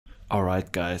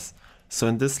Alright guys, so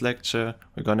in this lecture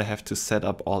we're gonna have to set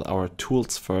up all our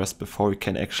tools first before we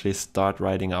can actually start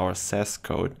writing our Sass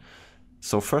code.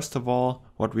 So first of all,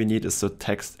 what we need is a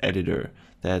text editor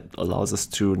that allows us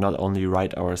to not only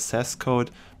write our Sass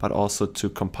code, but also to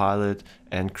compile it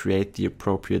and create the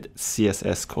appropriate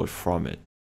CSS code from it.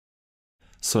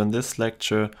 So in this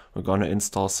lecture, we're going to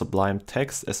install Sublime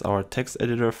Text as our text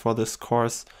editor for this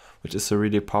course, which is a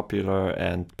really popular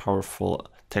and powerful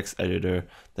text editor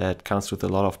that comes with a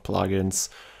lot of plugins,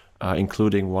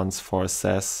 including ones for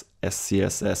Sass,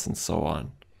 SCSS, and so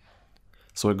on.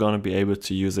 So we're going to be able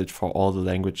to use it for all the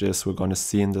languages we're going to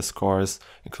see in this course,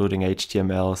 including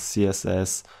HTML,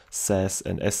 CSS, Sass,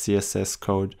 and SCSS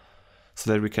code,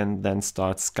 so that we can then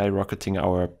start skyrocketing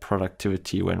our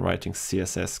productivity when writing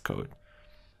CSS code.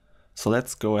 So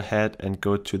let's go ahead and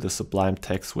go to the Sublime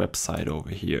Text website over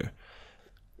here.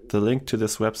 The link to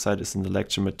this website is in the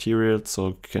lecture material, so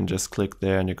you can just click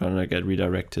there and you're going to get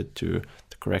redirected to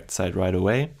the correct site right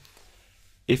away.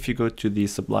 If you go to the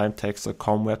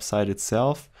sublimetext.com website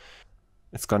itself,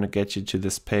 it's going to get you to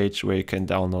this page where you can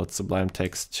download Sublime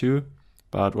Text 2.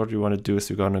 But what we want to do is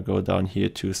we're going to go down here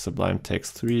to Sublime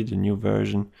Text 3, the new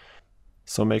version.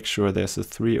 So make sure there's a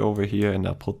 3 over here, and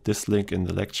I'll put this link in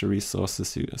the lecture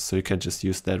resources so you can just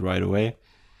use that right away.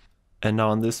 And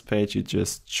now on this page, you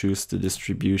just choose the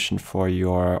distribution for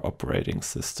your operating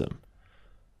system.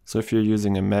 So if you're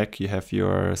using a Mac, you have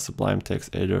your Sublime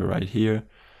Text editor right here.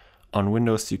 On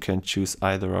Windows, you can choose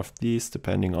either of these,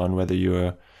 depending on whether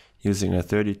you're using a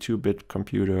 32-bit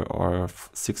computer or a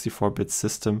 64-bit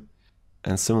system.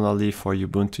 And similarly for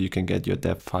Ubuntu, you can get your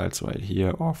deb files right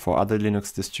here, or for other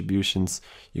Linux distributions,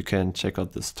 you can check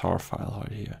out this tar file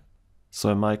right here. So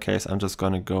in my case, I'm just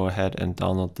going to go ahead and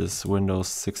download this Windows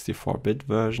 64-bit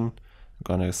version. I'm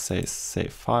going to say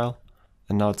save file,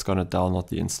 and now it's going to download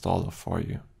the installer for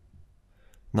you.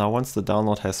 Now once the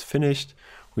download has finished,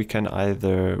 we can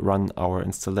either run our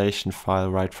installation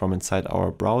file right from inside our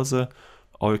browser,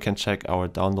 or we can check our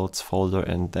downloads folder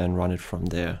and then run it from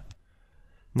there.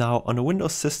 Now on a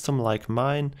Windows system like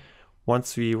mine,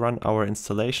 once we run our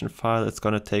installation file, it's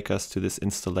going to take us to this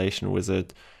installation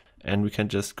wizard, and we can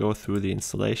just go through the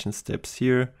installation steps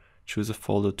here, choose a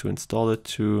folder to install it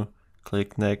to,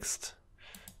 click next,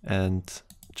 and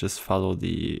just follow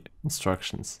the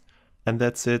instructions. And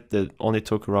that's it. That only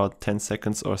took around 10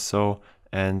 seconds or so,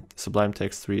 and Sublime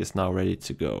Text 3 is now ready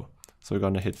to go. So we're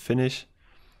going to hit finish.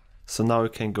 So now we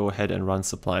can go ahead and run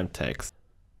Sublime Text.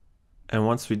 And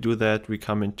once we do that, we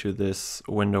come into this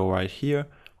window right here,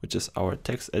 which is our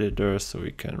text editor. So we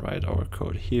can write our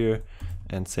code here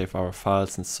and save our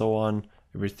files and so on.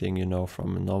 Everything you know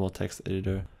from a normal text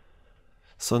editor.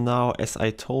 So now, as I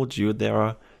told you, there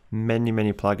are many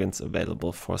plugins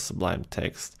available for Sublime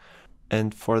Text.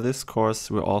 And for this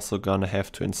course, we're also gonna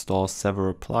have to install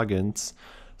several plugins.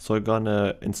 So we're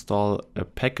gonna install a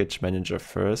package manager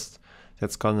first.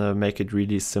 That's gonna make it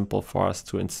really simple for us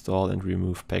to install and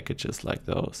remove packages like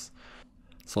those.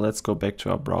 So let's go back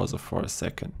to our browser for a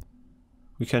second.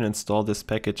 We can install this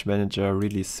package manager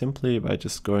really simply by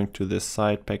just going to this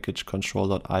site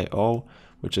packagecontrol.io,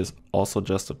 which is also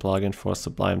just a plugin for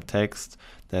Sublime Text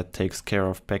that takes care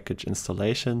of package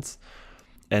installations.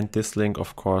 And this link,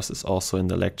 of course, is also in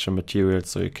the lecture material,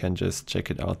 so you can just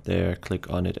check it out there, click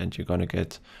on it, and you're gonna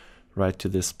get right to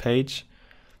this page.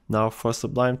 Now for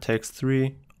Sublime Text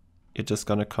 3, you're just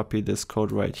gonna copy this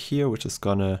code right here, which is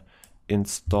gonna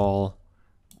install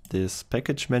this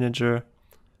package manager.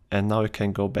 And now we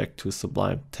can go back to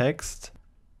Sublime Text.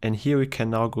 And here we can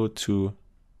now go to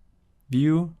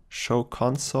View, Show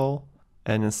Console.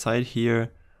 And inside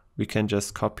here, we can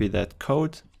just copy that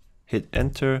code, hit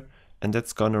Enter, and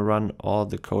that's gonna run all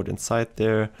the code inside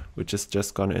there, which is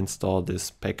just gonna install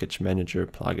this package manager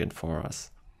plugin for us.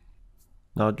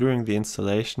 Now during the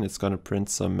installation, it's gonna print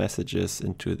some messages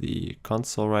into the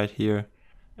console right here.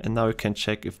 And now we can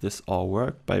check if this all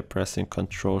worked by pressing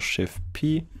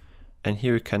Ctrl-Shift-P. And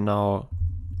here we can now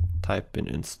type in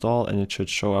install, and it should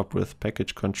show up with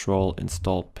package control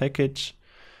install package.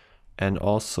 And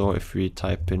also if we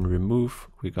type in remove,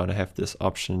 we're gonna have this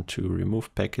option to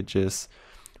remove packages,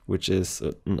 which is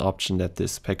an option that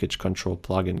this package control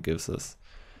plugin gives us.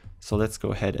 So let's go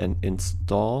ahead and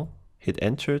install, hit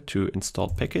enter to install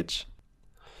package.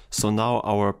 So now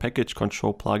our package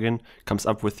control plugin comes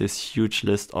up with this huge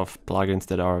list of plugins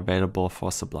that are available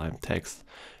for Sublime Text.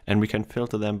 And we can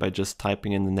filter them by just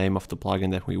typing in the name of the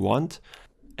plugin that we want.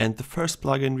 And the first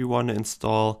plugin we want to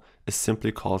install is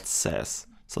simply called Sass.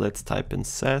 So let's type in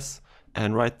Sass,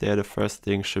 and right there the first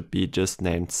thing should be just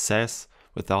named Sass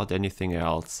without anything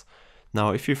else.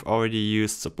 Now if you've already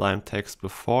used Sublime Text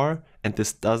before and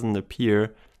this doesn't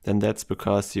appear, then that's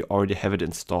because you already have it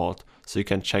installed. So you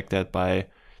can check that by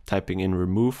typing in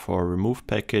remove for remove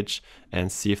package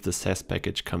and see if the Sass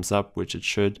package comes up, which it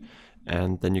should,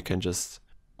 and then you can just,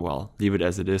 well, leave it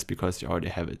as it is because you already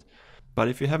have it. But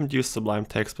if you haven't used Sublime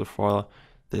Text before,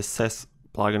 this Sass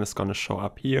plugin is going to show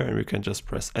up here and we can just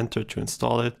press enter to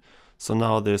install it. So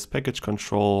now this package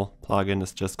control plugin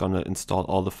is just going to install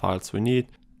all the files we need.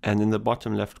 And in the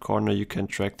bottom left corner, you can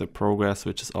track the progress,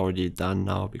 which is already done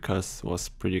now because it was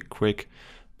pretty quick.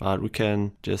 But we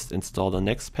can just install the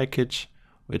next package,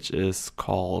 which is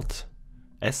called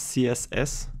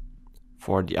SCSS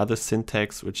for the other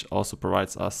syntax, which also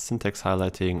provides us syntax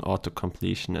highlighting,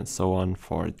 auto-completion, and so on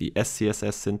for the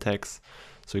SCSS syntax.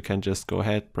 So you can just go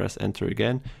ahead, press enter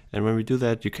again. And when we do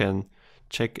that, you can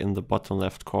check in the bottom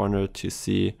left corner to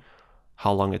see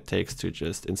how long it takes to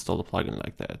just install the plugin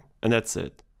like that. And that's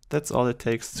it. That's all it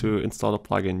takes to install a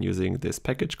plugin using this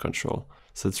package control.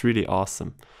 So it's really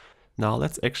awesome. Now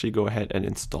let's actually go ahead and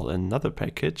install another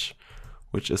package,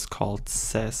 which is called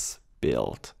Sass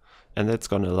build. And that's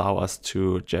going to allow us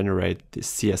to generate the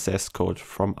CSS code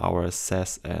from our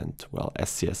Sass and, well,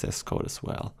 SCSS code as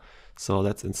well. So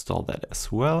let's install that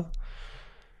as well.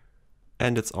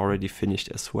 And it's already finished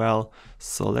as well.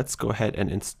 So let's go ahead and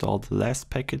install the last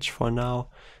package for now.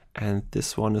 And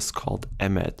this one is called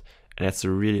Emmet. And it's a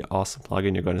really awesome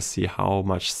plugin. You're going to see how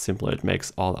much simpler it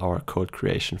makes all our code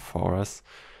creation for us.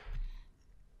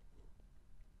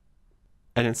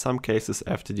 And in some cases,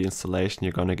 after the installation,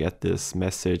 you're going to get this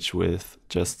message with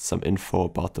just some info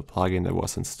about the plugin that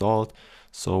was installed.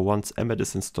 So once Emmet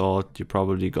is installed, you're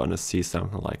probably going to see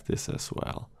something like this as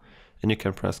well. And you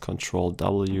can press Ctrl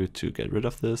W to get rid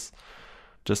of this,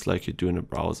 just like you do in a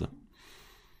browser.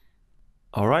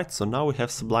 Alright, so now we have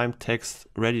Sublime Text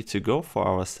ready to go for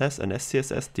our Sass and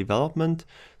SCSS development.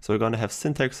 So we're going to have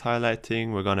syntax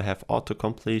highlighting, we're going to have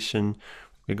auto-completion,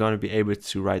 we're going to be able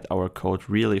to write our code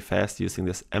really fast using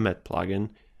this Emmet plugin.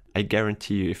 I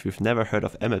guarantee you, if you've never heard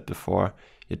of Emmet before,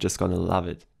 you're just going to love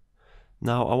it.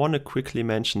 Now, I want to quickly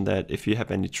mention that if you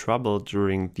have any trouble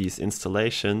during these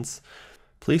installations,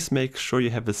 please make sure you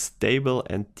have a stable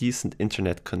and decent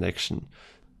internet connection.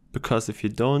 Because if you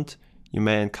don't, you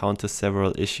may encounter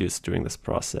several issues during this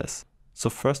process. So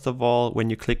first of all, when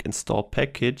you click install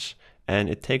package and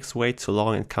it takes way too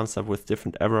long and comes up with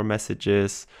different error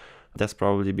messages, that's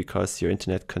probably because your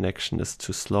internet connection is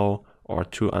too slow or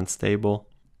too unstable.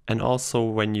 And also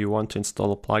when you want to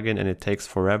install a plugin and it takes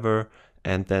forever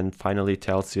and then finally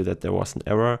tells you that there was an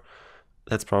error,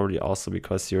 that's probably also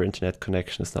because your internet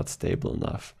connection is not stable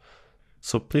enough.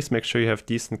 So please make sure you have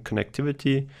decent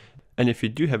connectivity. And if you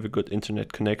do have a good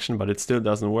internet connection, but it still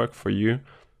doesn't work for you,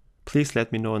 please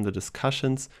let me know in the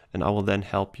discussions and I will then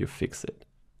help you fix it.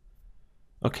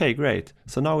 Okay, great.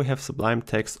 So now we have Sublime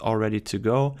Text all ready to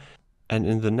go. And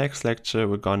in the next lecture,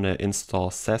 we're going to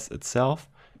install Sass itself.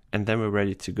 And then we're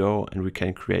ready to go and we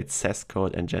can create Sass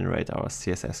code and generate our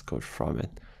CSS code from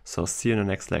it. So see you in the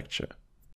next lecture.